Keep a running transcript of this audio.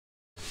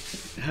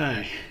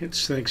Hi,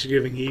 it's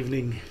Thanksgiving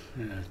evening,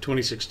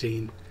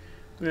 2016.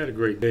 We had a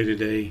great day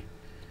today.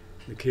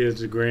 The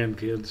kids, the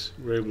grandkids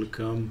were able to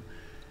come.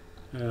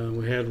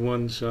 We had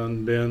one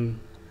son, Ben,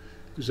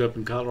 who's up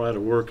in Colorado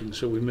working,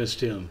 so we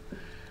missed him.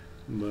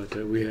 But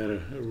we had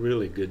a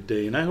really good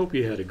day, and I hope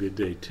you had a good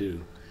day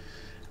too.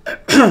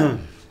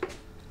 Been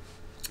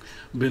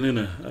in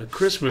a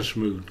Christmas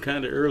mood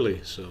kind of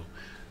early, so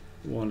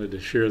wanted to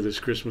share this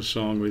Christmas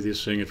song with you,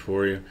 sing it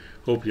for you.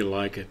 Hope you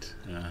like it.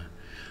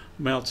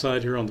 I'm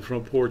outside here on the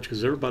front porch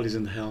because everybody's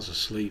in the house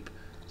asleep,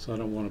 so I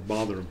don't want to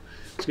bother them.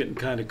 It's getting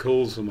kind of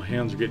cold, so my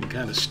hands are getting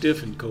kind of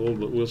stiff and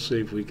cold, but we'll see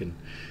if we can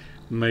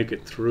make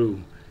it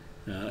through.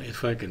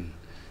 If I can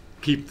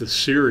keep the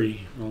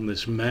Siri on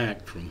this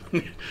Mac from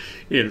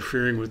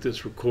interfering with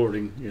this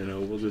recording,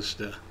 we'll just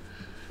do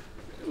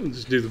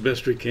the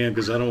best we can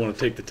because I don't want to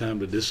take the time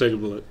to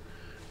disable it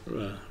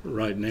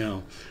right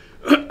now.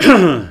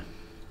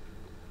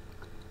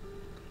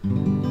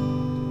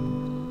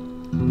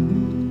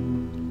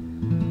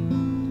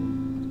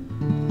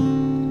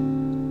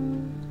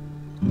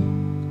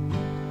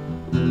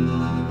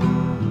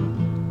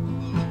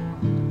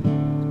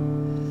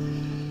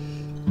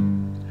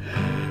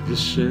 Have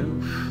yourself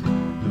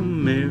a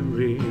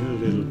merry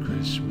little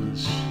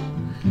Christmas.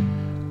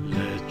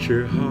 Let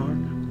your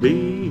heart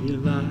be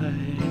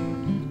light.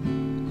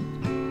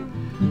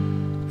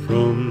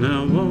 From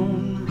now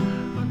on,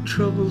 our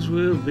troubles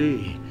will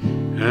be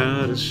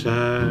out of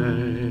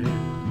sight.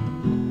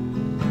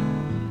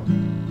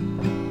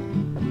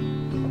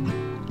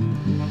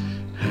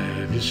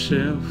 Have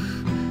yourself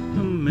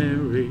a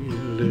merry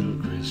little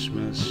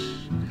Christmas.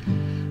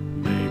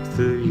 Make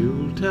the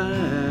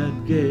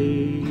Yuletide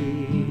gay.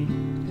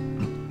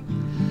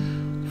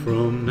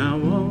 From now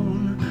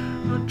on,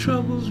 our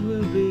troubles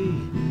will be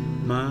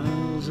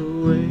miles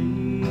away.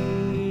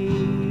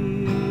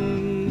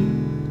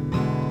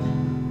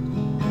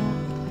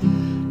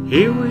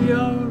 Here we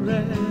are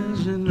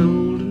as in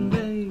olden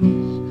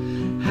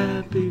days,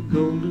 happy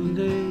golden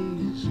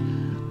days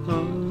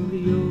of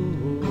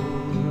yore.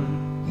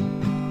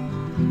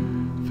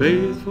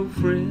 Faithful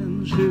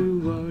friends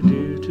who are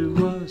dear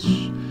to us,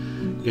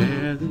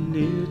 gather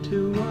near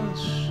to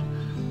us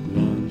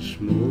once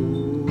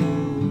more.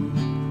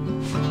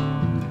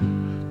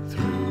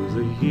 Through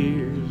the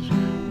years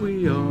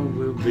we all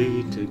will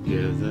be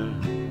together,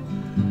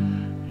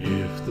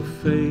 if the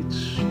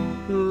fates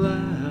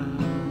allow.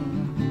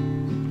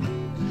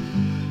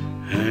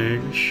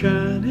 Hang a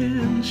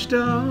shining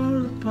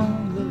star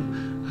upon the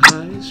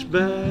highest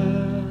bough,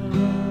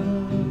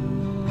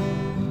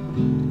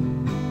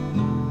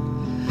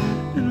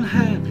 and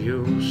have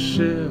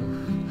yourself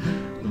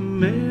a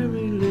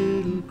merry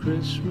little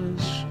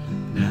Christmas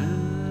now.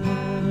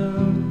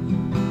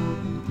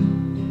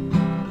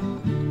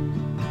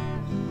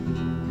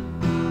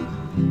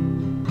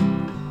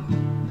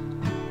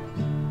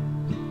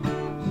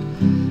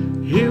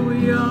 Here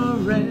we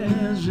are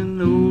as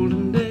in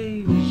olden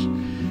days,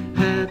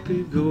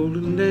 happy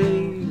golden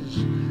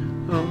days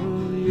of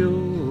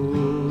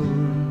yore.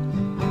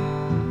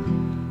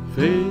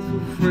 Faithful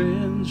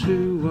friends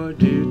who are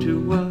dear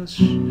to us,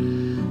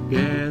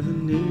 gather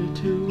near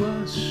to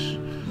us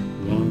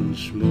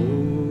once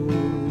more.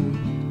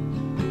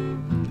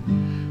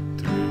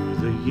 Through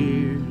the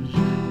years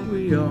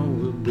we all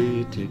will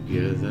be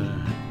together,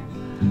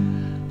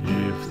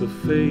 if the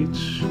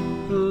fates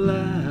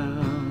allow.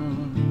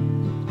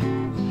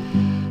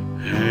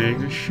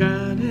 Hang a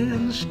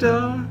shining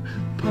star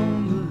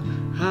upon the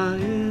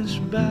highest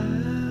bough,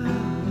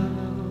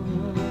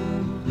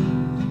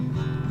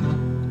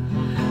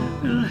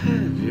 and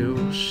have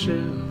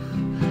yourself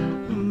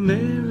a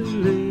merry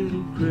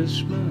little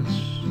Christmas.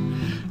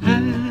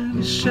 Have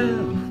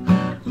yourself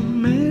a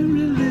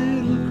merry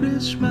little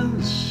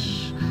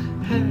Christmas.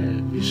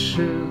 Have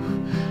yourself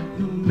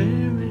a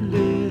merry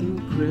little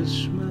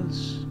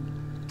Christmas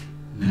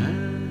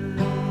now.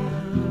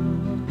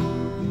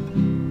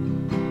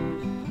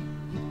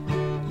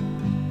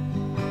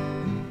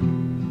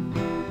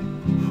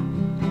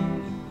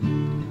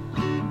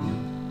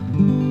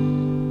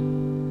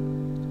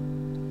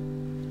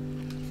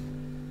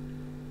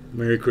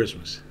 Merry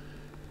Christmas.